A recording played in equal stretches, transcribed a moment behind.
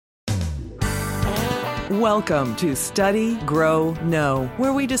Welcome to Study, Grow, Know,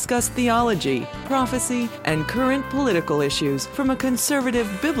 where we discuss theology, prophecy, and current political issues from a conservative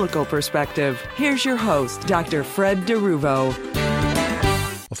biblical perspective. Here's your host, Dr. Fred DeRuvo.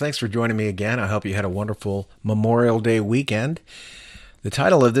 Well, thanks for joining me again. I hope you had a wonderful Memorial Day weekend. The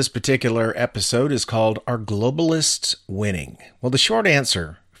title of this particular episode is called, Are Globalists Winning? Well, the short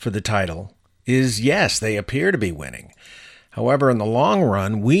answer for the title is yes, they appear to be winning. However, in the long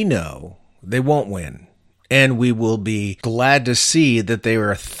run, we know they won't win. And we will be glad to see that they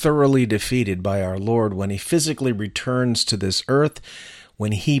are thoroughly defeated by our Lord when he physically returns to this earth,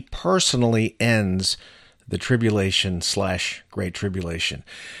 when he personally ends the tribulation/great tribulation.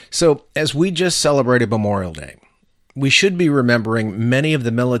 So as we just celebrated Memorial Day, we should be remembering many of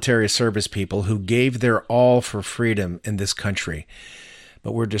the military service people who gave their all for freedom in this country,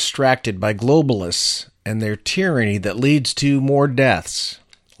 but were distracted by globalists and their tyranny that leads to more deaths,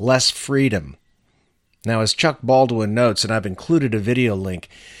 less freedom. Now, as Chuck Baldwin notes, and I've included a video link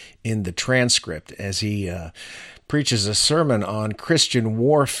in the transcript as he preaches a sermon on Christian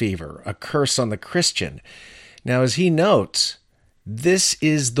war fever, a curse on the Christian. Now, as he notes, this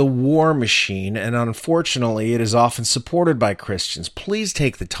is the war machine, and unfortunately, it is often supported by Christians. Please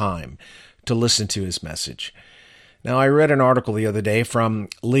take the time to listen to his message. Now, I read an article the other day from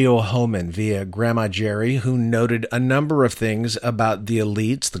Leo Hohmann via Grandma Jerry, who noted a number of things about the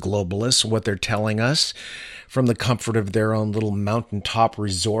elites, the globalists, what they're telling us from the comfort of their own little mountaintop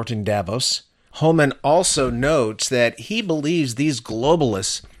resort in Davos. Hohmann also notes that he believes these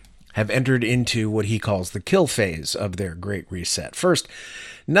globalists have entered into what he calls the kill phase of their Great Reset. First,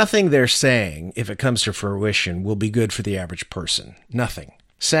 nothing they're saying, if it comes to fruition, will be good for the average person. Nothing.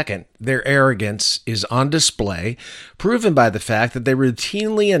 Second, their arrogance is on display, proven by the fact that they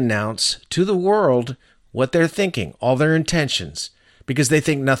routinely announce to the world what they're thinking, all their intentions, because they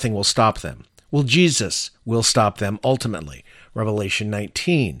think nothing will stop them. Well, Jesus will stop them ultimately. Revelation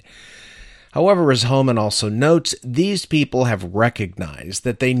 19. However, as Hohmann also notes, these people have recognized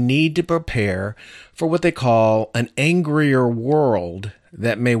that they need to prepare for what they call an angrier world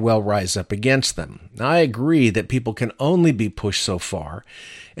that may well rise up against them. I agree that people can only be pushed so far,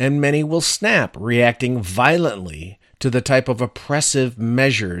 and many will snap, reacting violently to the type of oppressive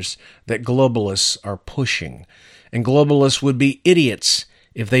measures that globalists are pushing. And globalists would be idiots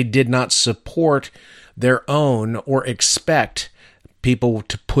if they did not support their own or expect people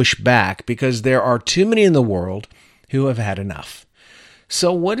to push back, because there are too many in the world who have had enough.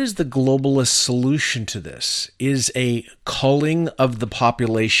 So what is the globalist solution to this? Is a culling of the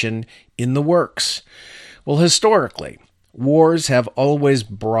population in the works? Well, historically, wars have always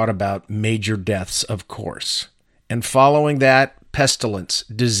brought about major deaths, of course. And following that, pestilence,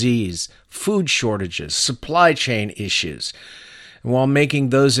 disease, food shortages, supply chain issues, while making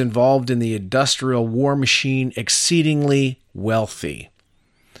those involved in the industrial war machine exceedingly wealthy.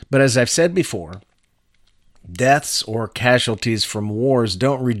 But as I've said before, deaths or casualties from wars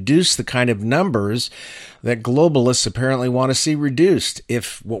don't reduce the kind of numbers that globalists apparently want to see reduced,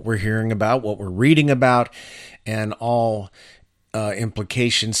 if what we're hearing about, what we're reading about, and all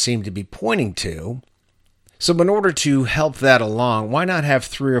implications seem to be pointing to. So in order to help that along, why not have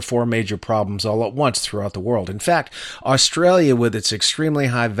 3 or 4 major problems all at once throughout the world? In fact, Australia, with its extremely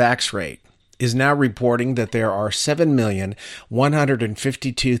high vax rate, is now reporting that there are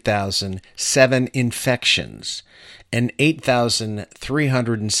 7,152,007 infections and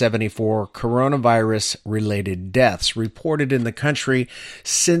 8,374 coronavirus-related deaths reported in the country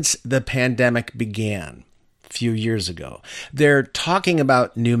since the pandemic began a few years ago. They're talking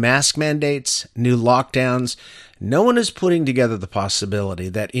about new mask mandates, new lockdowns. No one is putting together the possibility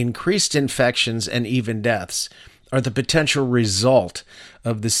that increased infections and even deaths are the potential result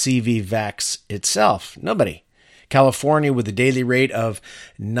of the CV vax itself. Nobody. California, with a daily rate of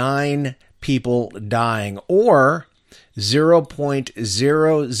 9 people dying, or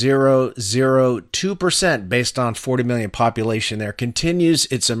 0.0002% based on 40 million population there, continues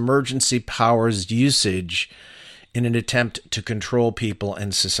its emergency powers usage in an attempt to control people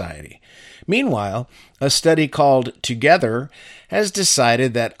and society. Meanwhile, a study called Together has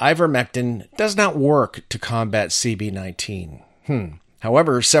decided that ivermectin does not work to combat CV-19.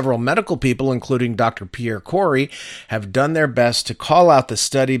 However, several medical people, including Dr. Pierre Corey, have done their best to call out the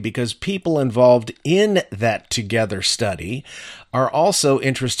study because people involved in that Together study are also,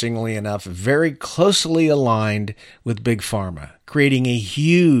 interestingly enough, very closely aligned with Big Pharma, creating a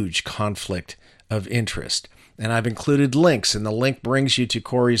huge conflict of interest. And I've included links, and the link brings you to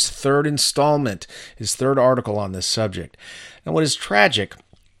Corey's 3rd installment, his 3rd article on this subject. And what is tragic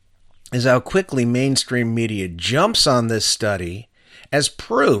is how quickly mainstream media jumps on this study as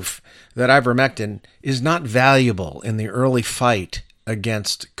proof that ivermectin is not valuable in the early fight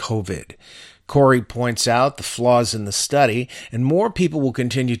against COVID. Corey points out the flaws in the study, and more people will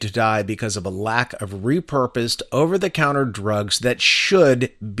continue to die because of a lack of repurposed, over-the-counter drugs that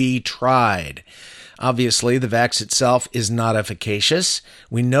should be tried. Obviously, the vax itself is not efficacious.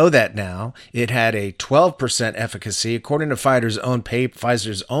 We know that now. It had a 12% efficacy, according to Pfizer's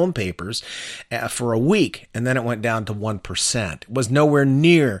own papers, for a week, and then it went down to 1%. It was nowhere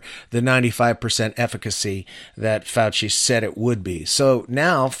near the 95% efficacy that Fauci said it would be. So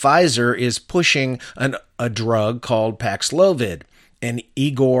now Pfizer is pushing a drug called Paxlovid. And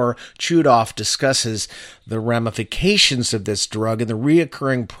Igor Chudov discusses the ramifications of this drug and the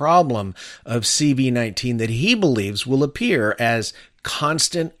reoccurring problem of CV-19 that he believes will appear as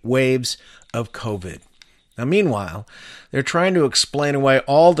constant waves of COVID. Now, meanwhile, they're trying to explain away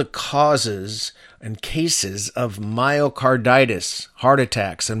all the causes and cases of myocarditis, heart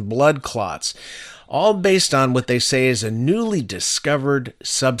attacks, and blood clots, all based on what they say is a newly discovered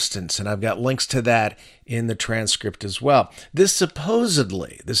substance. And I've got links to that in the transcript as well. This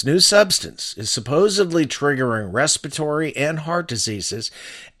new substance is supposedly triggering respiratory and heart diseases,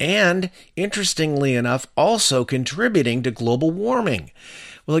 and interestingly enough, also contributing to global warming.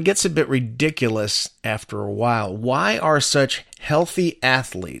 Well, it gets a bit ridiculous after a while. Why are such healthy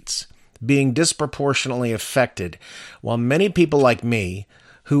athletes being disproportionately affected, while many people like me,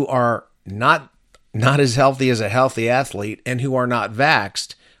 who are not as healthy as a healthy athlete and who are not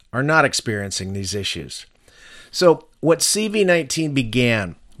vaxxed, are not experiencing these issues? So what CV-19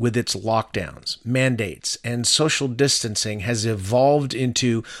 began with its lockdowns, mandates, and social distancing has evolved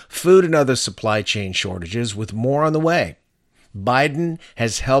into food and other supply chain shortages, with more on the way. Biden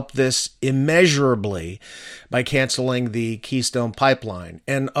has helped this immeasurably by canceling the Keystone Pipeline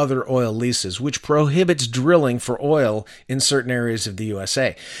and other oil leases, which prohibits drilling for oil in certain areas of the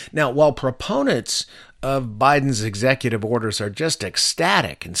USA. Now, while proponents of Biden's executive orders are just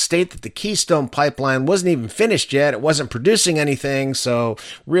ecstatic and state that the Keystone Pipeline wasn't even finished yet, it wasn't producing anything, so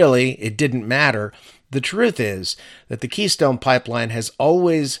really it didn't matter, the truth is that the Keystone Pipeline has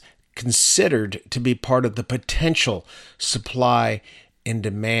always considered to be part of the potential supply and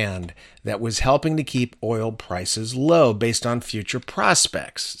demand that was helping to keep oil prices low based on future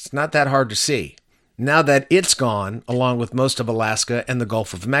prospects. It's not that hard to see. Now that it's gone, along with most of Alaska and the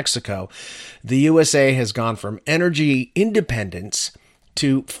Gulf of Mexico, the USA has gone from energy independence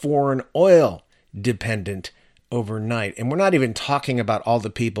to foreign oil dependent overnight. And we're not even talking about all the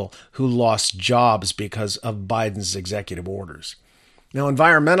people who lost jobs because of Biden's executive orders. Now,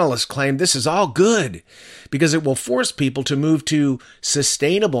 environmentalists claim this is all good because it will force people to move to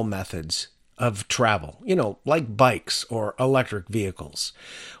sustainable methods of travel, like bikes or electric vehicles.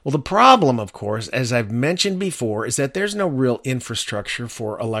 Well, the problem, of course, as I've mentioned before, is that there's no real infrastructure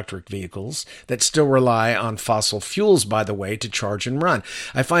for electric vehicles that still rely on fossil fuels, by the way, to charge and run.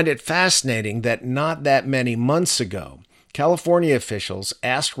 I find it fascinating that not that many months ago, California officials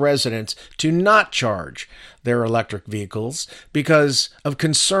asked residents to not charge their electric vehicles because of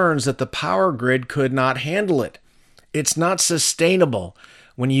concerns that the power grid could not handle it. It's not sustainable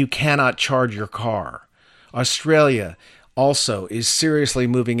when you cannot charge your car. Australia also is seriously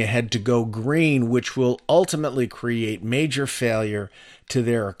moving ahead to go green, which will ultimately create major failure to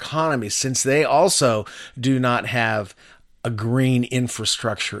their economy, since they also do not have a green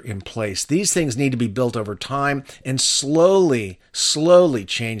infrastructure in place. These things need to be built over time and slowly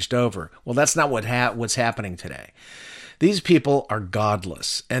changed over. Well, that's not what's happening today. These people are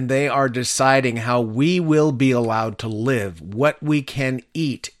godless, and they are deciding how we will be allowed to live, what we can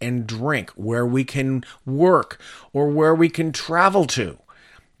eat and drink, where we can work, or where we can travel to.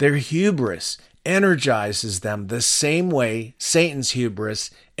 Their hubris energizes them the same way Satan's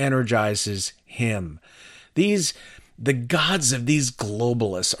hubris energizes him. The gods of these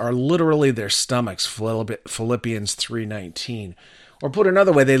globalists are literally their stomachs, Philippians 3:19. Or put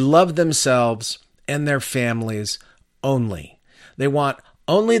another way, they love themselves and their families only. They want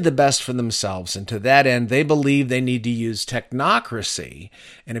only the best for themselves, and to that end, they believe they need to use technocracy.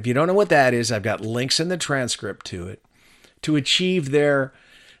 And if you don't know what that is, I've got links in the transcript to it, to achieve their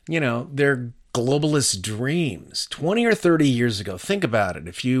globalist dreams. 20 or 30 years ago, think about it.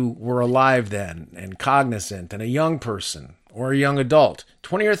 If you were alive then and cognizant and a young person or a young adult,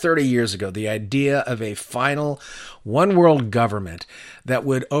 20 or 30 years ago, the idea of a final one world government that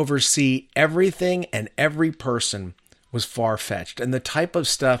would oversee everything and every person was far-fetched. And the type of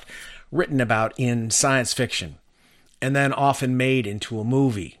stuff written about in science fiction and then often made into a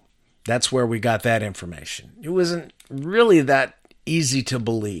movie, that's where we got that information. It wasn't really that easy to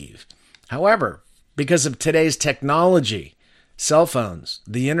believe. However, because of today's technology, cell phones,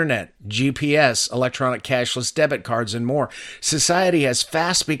 the internet, GPS, electronic cashless debit cards, and more. Society has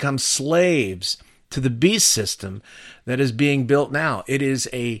fast become slaves to the beast system that is being built now. It is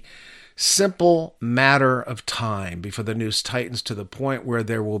a simple matter of time before the noose tightens to the point where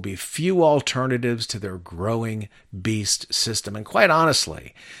there will be few alternatives to their growing beast system. And quite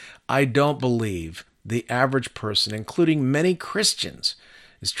honestly, I don't believe the average person, including many Christians,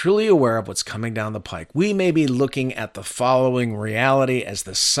 is truly aware of what's coming down the pike. We may be looking at the following reality as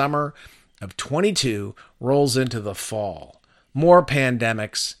the summer of 22 rolls into the fall. More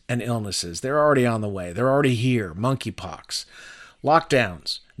pandemics and illnesses. They're already on the way. They're already here. Monkeypox,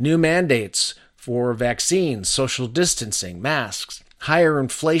 lockdowns, new mandates for vaccines, social distancing, masks, higher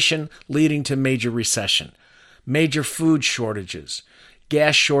inflation leading to major recession, major food shortages,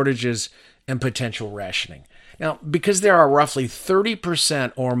 gas shortages, and potential rationing. Now, because there are roughly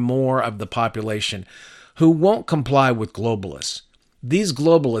 30% or more of the population who won't comply with globalists, these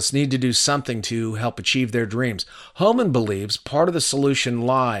globalists need to do something to help achieve their dreams. Hohmann believes part of the solution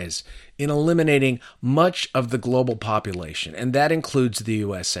lies in eliminating much of the global population, and that includes the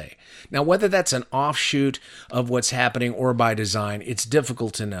USA. Now, whether that's an offshoot of what's happening or by design, it's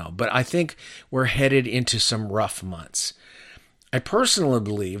difficult to know, but I think we're headed into some rough months. I personally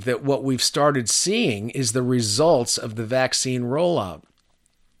believe that what we've started seeing is the results of the vaccine rollout.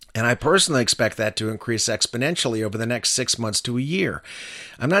 And I personally expect that to increase exponentially over the next 6 months to a year.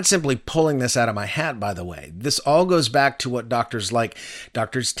 I'm not simply pulling this out of my hat, by the way. This all goes back to what doctors like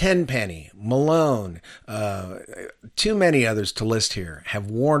Doctors Tenpenny, Malone, too many others to list here, have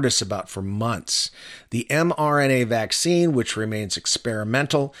warned us about for months. The mRNA vaccine, which remains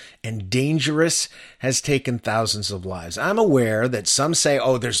experimental and dangerous, has taken thousands of lives. I'm aware that some say,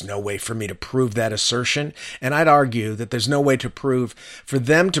 oh, there's no way for me to prove that assertion. And I'd argue that there's no way for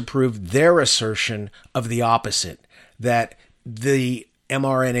them to prove their assertion of the opposite, that the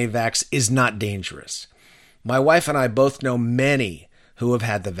mRNA vax is not dangerous. My wife and I both know many who have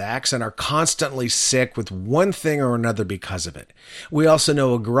had the vax and are constantly sick with one thing or another because of it. We also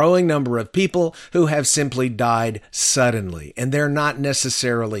know a growing number of people who have simply died suddenly, and they're not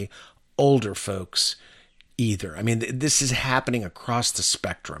necessarily older folks either. I mean, this is happening across the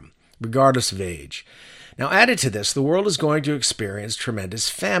spectrum, regardless of age. Now, added to this, the world is going to experience tremendous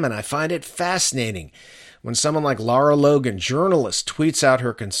famine. I find it fascinating when someone like Lara Logan, journalist, tweets out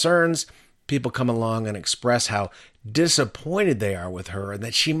her concerns. People come along and express how disappointed they are with her and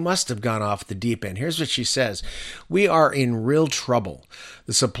that she must have gone off the deep end. Here's what she says. We are in real trouble.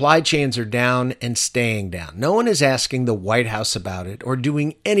 The supply chains are down and staying down. No one is asking the White House about it or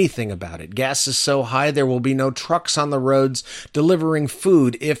doing anything about it. Gas is so high there will be no trucks on the roads delivering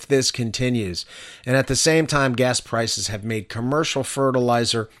food if this continues. And at the same time, gas prices have made commercial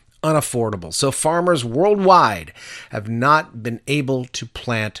fertilizer unaffordable. So farmers worldwide have not been able to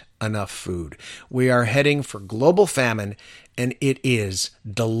plant enough food. We are heading for global famine, and it is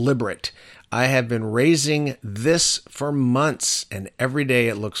deliberate. I have been raising this for months, and every day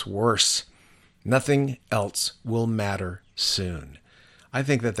it looks worse. Nothing else will matter soon. I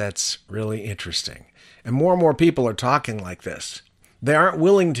think that that's really interesting. And more people are talking like this. They aren't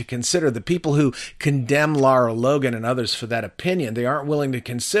willing to consider the people who condemn Lara Logan and others for that opinion. They aren't willing to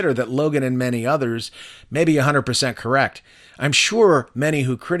consider that Logan and many others may be 100% correct. I'm sure many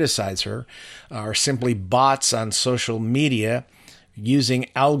who criticize her are simply bots on social media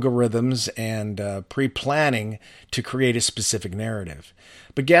using algorithms and pre-planning to create a specific narrative.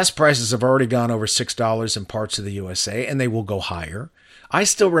 But gas prices have already gone over $6 in parts of the USA, and they will go higher. I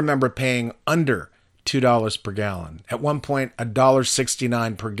still remember paying under $2 per gallon. At one point,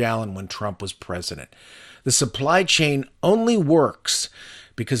 $1.69 per gallon when Trump was president. The supply chain only works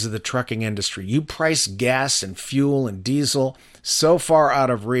because of the trucking industry. You price gas and fuel and diesel so far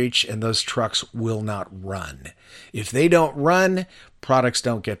out of reach, and those trucks will not run. If they don't run, products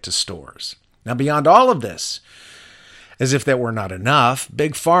don't get to stores. Now, beyond all of this, as if that were not enough,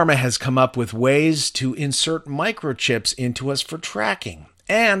 Big Pharma has come up with ways to insert microchips into us for tracking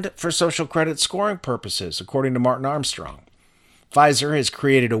and for social credit scoring purposes, according to Martin Armstrong. Pfizer has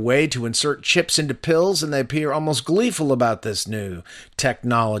created a way to insert chips into pills, and they appear almost gleeful about this new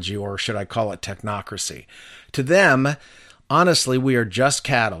technology, or should I call it technocracy. To them, honestly, we are just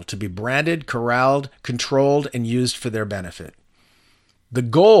cattle to be branded, corralled, controlled, and used for their benefit. The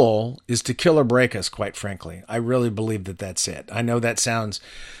goal is to kill or break us, quite frankly. I really believe that that's it. I know that sounds,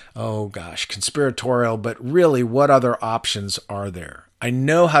 conspiratorial, but really, what other options are there? I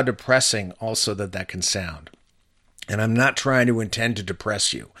know how depressing also that can sound. And I'm not trying to intend to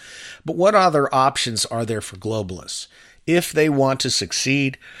depress you. But what other options are there for globalists? If they want to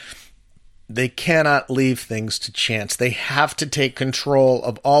succeed, They cannot leave things to chance. They have to take control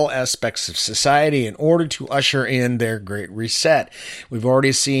of all aspects of society in order to usher in their great reset. We've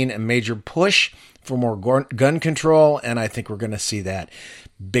already seen a major push for more gun control, and I think we're going to see that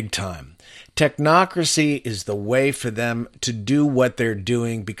big time. Technocracy is the way for them to do what they're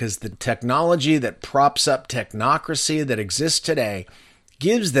doing, because the technology that props up technocracy that exists today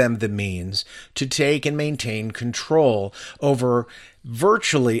gives them the means to take and maintain control over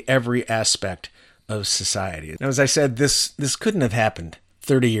virtually every aspect of society. Now, as I said, this couldn't have happened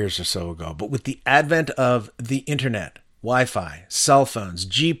 30 years or so ago, but with the advent of the internet, Wi-Fi, cell phones,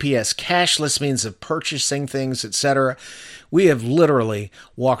 GPS, cashless means of purchasing things, etc., we have literally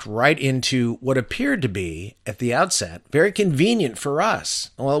walked right into what appeared to be, at the outset, very convenient for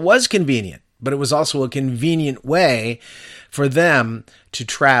us. Well, it was convenient, but it was also a convenient way for them to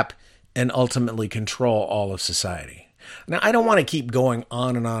trap and ultimately control all of society. Now, I don't want to keep going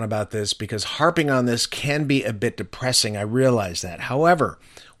on and on about this, because harping on this can be a bit depressing. I realize that. However,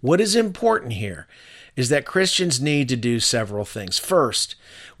 what is important here is that Christians need to do several things. First,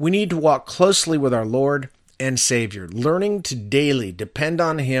 we need to walk closely with our Lord and Savior, learning to daily depend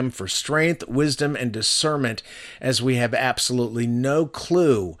on Him for strength, wisdom, and discernment, as we have absolutely no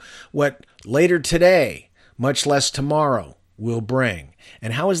clue what later today, much less tomorrow, will bring.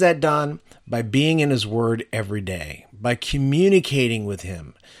 And how is that done? By being in His Word every day, by communicating with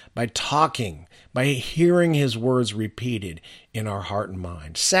Him, by talking, by hearing His words repeated in our heart and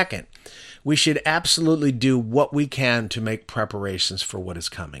mind. Second, we should absolutely do what we can to make preparations for what is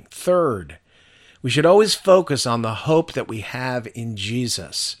coming. Third, we should always focus on the hope that we have in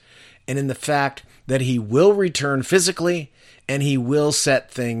Jesus and in the fact that He will return physically and He will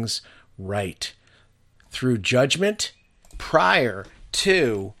set things right through judgment prior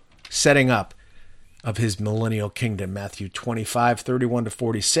to setting up of His millennial kingdom. Matthew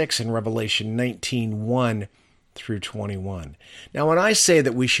 25:31-46 and Revelation 19:1 through 21. Now, when I say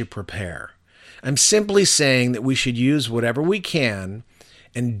that we should prepare, I'm simply saying that we should use whatever we can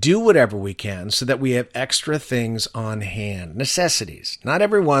and do whatever we can so that we have extra things on hand, necessities. Not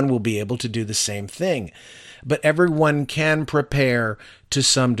everyone will be able to do the same thing, but everyone can prepare to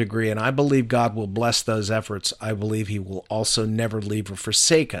some degree, and I believe God will bless those efforts. I believe He will also never leave or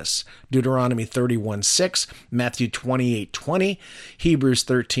forsake us. Deuteronomy 31:6, Matthew 28:20, Hebrews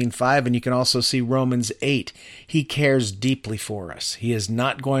 13:5, and you can also see Romans 8. He cares deeply for us. He is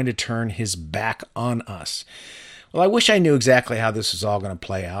not going to turn His back on us. Well, I wish I knew exactly how this is all going to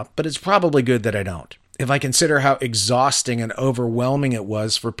play out, but it's probably good that I don't. If I consider how exhausting and overwhelming it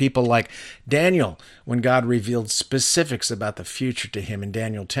was for people like Daniel when God revealed specifics about the future to him in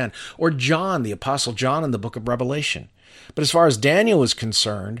Daniel 10, or John, the Apostle John in the book of Revelation. But as far as Daniel was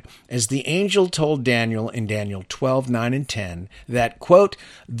concerned, as the angel told Daniel in Daniel 12:9 and 10, that, quote,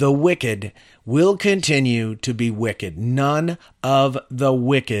 "the wicked will continue to be wicked. None of the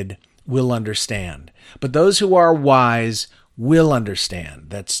wicked will understand, but those who are wise will understand."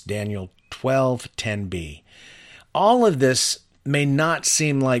 That's Daniel 12:10b. All of this may not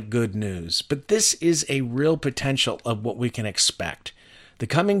seem like good news, but this is a real potential of what we can expect. The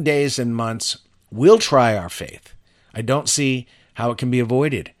coming days and months will try our faith. I don't see how it can be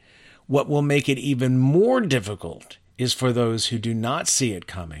avoided. What will make it even more difficult is for those who do not see it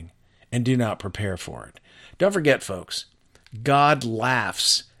coming and do not prepare for it. Don't forget, folks, God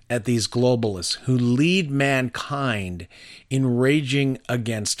laughs at these globalists who lead mankind in raging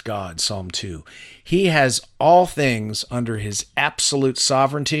against God, Psalm 2. He has all things under His absolute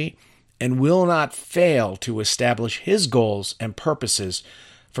sovereignty and will not fail to establish His goals and purposes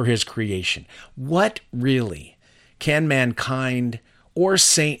for His creation. What really can mankind or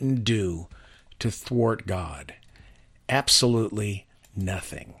Satan do to thwart God? Absolutely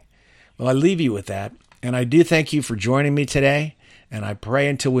nothing. Well, I leave you with that, and I do thank you for joining me today. And I pray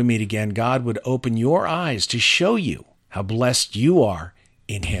until we meet again, God would open your eyes to show you how blessed you are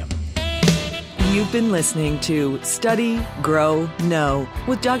in Him. You've been listening to Study, Grow, Know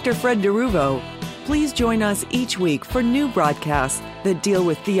with Dr. Fred DeRuvo. Please join us each week for new broadcasts that deal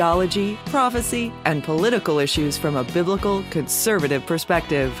with theology, prophecy, and political issues from a biblical, conservative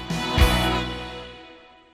perspective.